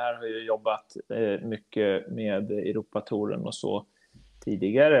jobbar med det här har ju jobbat mycket med Europatouren och så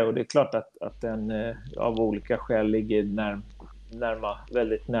tidigare. Och det är klart att den av olika skäl ligger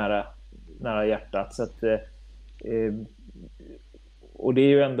väldigt nära hjärtat. Så att, och det är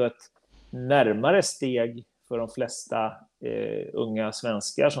ju ändå ett närmare steg för de flesta unga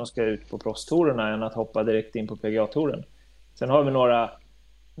svenskar som ska ut på proffstourerna än att hoppa direkt in på PGA-touren. Sen har vi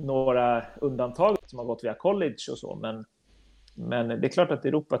några undantag som har gått via college och så, men det är klart att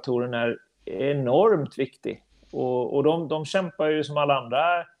Europatouren är enormt viktig Och de kämpar ju som alla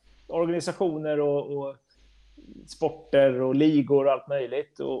andra organisationer och sporter och ligor och allt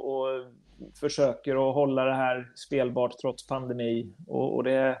möjligt och försöker att hålla det här spelbart trots pandemi. Och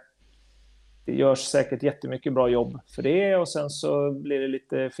det görs säkert jättemycket bra jobb för det, och sen så blir det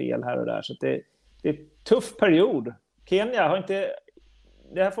lite fel här och där. Så det är en tuff period. Kenya har inte...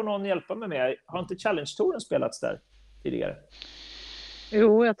 Det här får någon hjälpa mig med. Har inte Challenge-touren spelats där tidigare?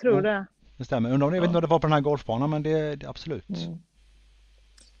 Jo, jag tror det. Det stämmer. Jag vet inte vad det var på den här golfbanan, men det absolut.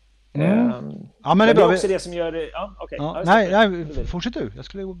 Ja, men det är också det som gör det... Ja, okay. Nej, fortsätt du. Jag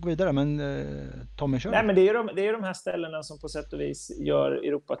skulle gå vidare, men Tommy kör. Nej, men det är de här ställena som på sätt och vis gör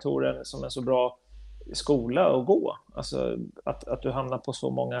Europatouren som en så bra skola att gå. Alltså att du hamnar på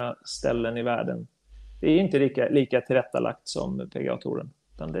så många ställen i världen. Det är inte lika tillrättalagt som PGA-touren.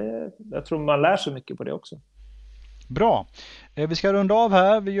 Jag tror man lär sig mycket på det också. Bra. Vi ska runda av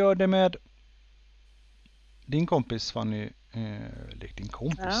här. Vi gör det med din kompis Fanny. Din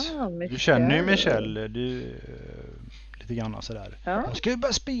kompis. Ja, du känner ju Michelle. Lite grann sådär. Ja. Hon ska ju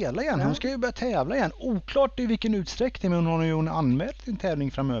börja spela igen. Hon ska ju börja tävla igen. Oklart i vilken utsträckning, men hon har ju anmält en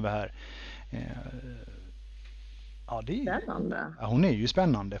tävling framöver här. Ja, det är spännande. Ja, hon är ju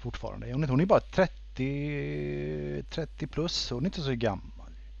spännande fortfarande. Hon är bara 30 plus. Hon är inte så gammal.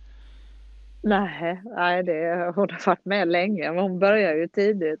 Nej, hon har varit med länge. Men hon börjar ju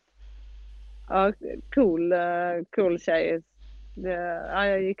tidigt. Ja, cool tjej.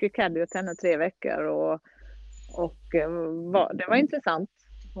 Jag gick ju caddy åt henne 3 veckor och det var intressant.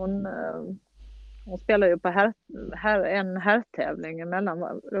 Hon spelar ju på en herrtävling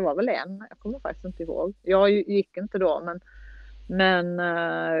emellan. Det var väl en, jag kommer faktiskt inte ihåg. Jag gick inte då, men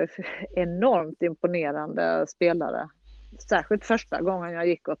enormt imponerande spelare. Särskilt första gången jag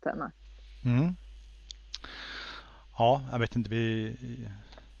gick åt henne. Mm. Ja, jag vet inte.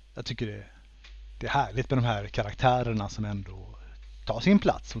 Jag tycker det är härligt med de här karaktärerna som ändå tar sin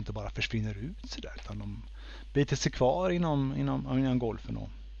plats och inte bara försvinner ut så där, utan de biter sig kvar inom golfen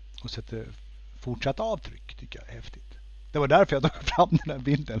och sätter fortsatt avtryck, tycker jag är häftigt. Det var därför jag tog fram den här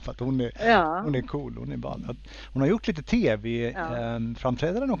bilden, för att hon är cool, hon är ball. Hon har gjort lite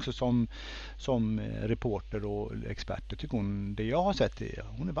tv-framträdanden också som reporter och expert. Tycker hon, det jag har sett,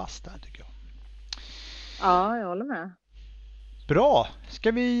 hon är vass där, tycker jag. Ja, jag håller med. Bra,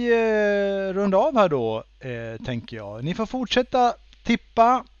 ska vi runda av här då, tänker jag. Ni får fortsätta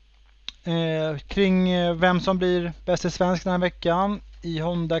tippa kring vem som blir bäst i svensk den här veckan i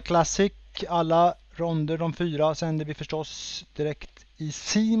Honda Classic. Alla ronder, de 4, sänder vi förstås direkt i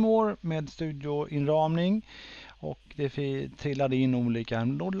C More med studioinramning. Och det trillade in olika.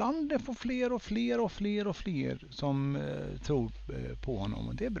 Norrland får fler som tror på honom.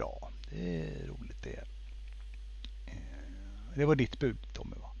 Och det är bra, det är roligt det. Det var ditt bud,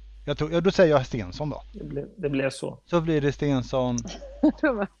 Tommy, va? Då säger jag Stensson då. Det blev så. Så blir det Stensson.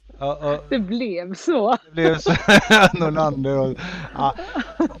 Det blev så. Det blev så. Norrlander. Ja.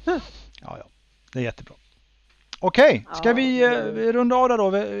 Det är jättebra. Okej, ska vi runda av där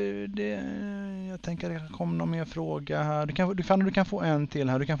då? Jag tänker att det kommer någon mer fråga här. Du kan få en till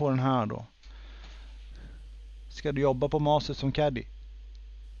här. Du kan få den här då. Ska du jobba på Masters som caddy?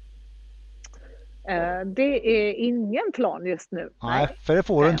 Det är ingen plan just nu. Nej, för det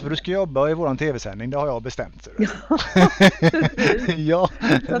får du inte, för du ska jobba i våran tv-sändning. Det har jag bestämt. Ja.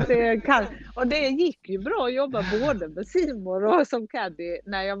 Så att och det gick ju bra att jobba både med Simon och som caddy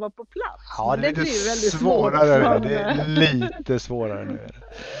när jag var på plats. Ja, det blir väldigt svårare. Det är lite svårare nu.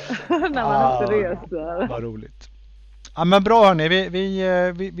 När man inte reser. Vad roligt. Ja, men bra hörni,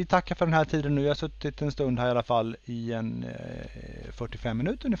 vi tackar för den här tiden nu. Jag har suttit en stund här i alla fall i 45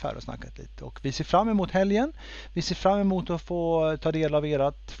 minuter ungefär och snackat lite. Och vi ser fram emot helgen. Vi ser fram emot att få ta del av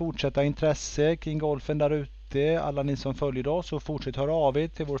ert fortsätta intresse kring golfen där ute. Alla ni som följer oss, så fortsätt höra av er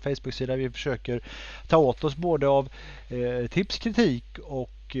till vår Facebook-sida. Vi försöker ta åt oss både av tips, kritik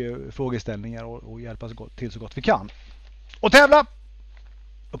och frågeställningar och hjälpa till så gott vi kan. Och tävla!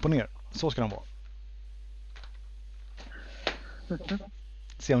 Upp och ner, så ska de vara.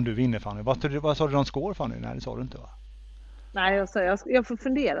 Se om du vinner, Fanny. Vad sa du någon score, Fanny? Nej, det sa du inte, va? Nej, jag får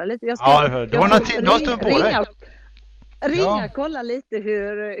fundera lite. Du har stund på dig. Ringa, kolla lite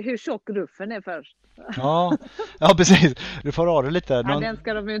hur tjock ruffen är först. Ja, precis. Du får röra lite. Den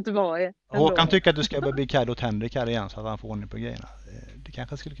ska de ju inte vara i. Håkan tycker att du ska börja bli caddy åt Henrik här igen så att han får ordning på grejerna. Det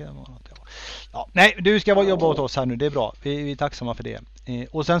kanske skulle kunna vara något. Ja, nej, du ska jobba åt oss här nu. Det är bra. Vi är tacksamma för det.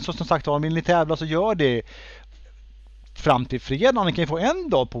 Och sen så som sagt, om vill ni tävla så gör det fram till fredag. Ni kan få en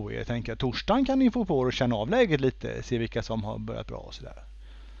dag på er. Tänker jag. Torsdagen kan ni få på er och känna av läget lite. Se vilka som har börjat bra och sådär.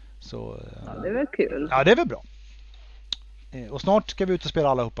 Så, ja, det är väl kul. Ja, det är väl bra. Och snart ska vi ut och spela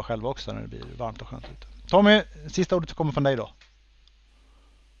allihopa själva också när det blir varmt och skönt ute. Tommy, sista ordet kommer från dig då.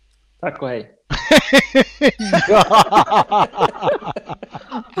 Tack och hej.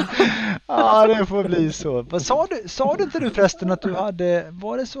 Ja, det får bli så. Vad sa du inte du förresten att du hade,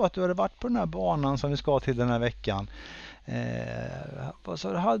 var det så att du hade varit på den här banan som vi ska till den här veckan? Vad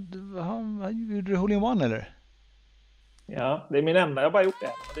sa du, gjorde du hole-in-one eller? Ja, det är min enda. Jag har bara gjort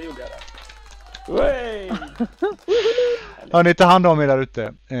det. Det gjorde jag där. Hörni, ta hand om er där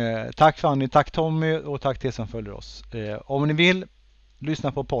ute. Tack Fanny, tack Tommy och tack till er som följer oss. Om ni vill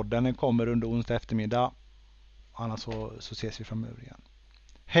lyssna på podden, den kommer under onsdag eftermiddag. Annars så ses vi framöver igen.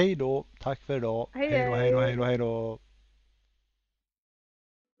 Hej då, tack för idag. Hej då.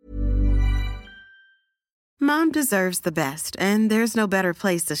 Mom deserves the best, and there's no better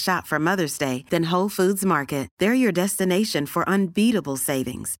place to shop for Mother's Day than Whole Foods Market. They're your destination for unbeatable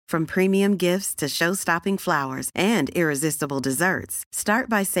savings, from premium gifts to show-stopping flowers and irresistible desserts. Start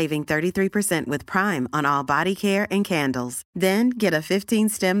by saving 33% with Prime on all body care and candles. Then get a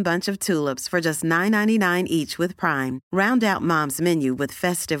 15-stem bunch of tulips for just $9.99 each with Prime. Round out Mom's menu with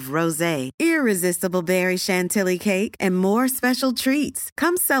festive rosé, irresistible berry chantilly cake, and more special treats.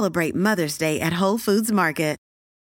 Come celebrate Mother's Day at Whole Foods Market.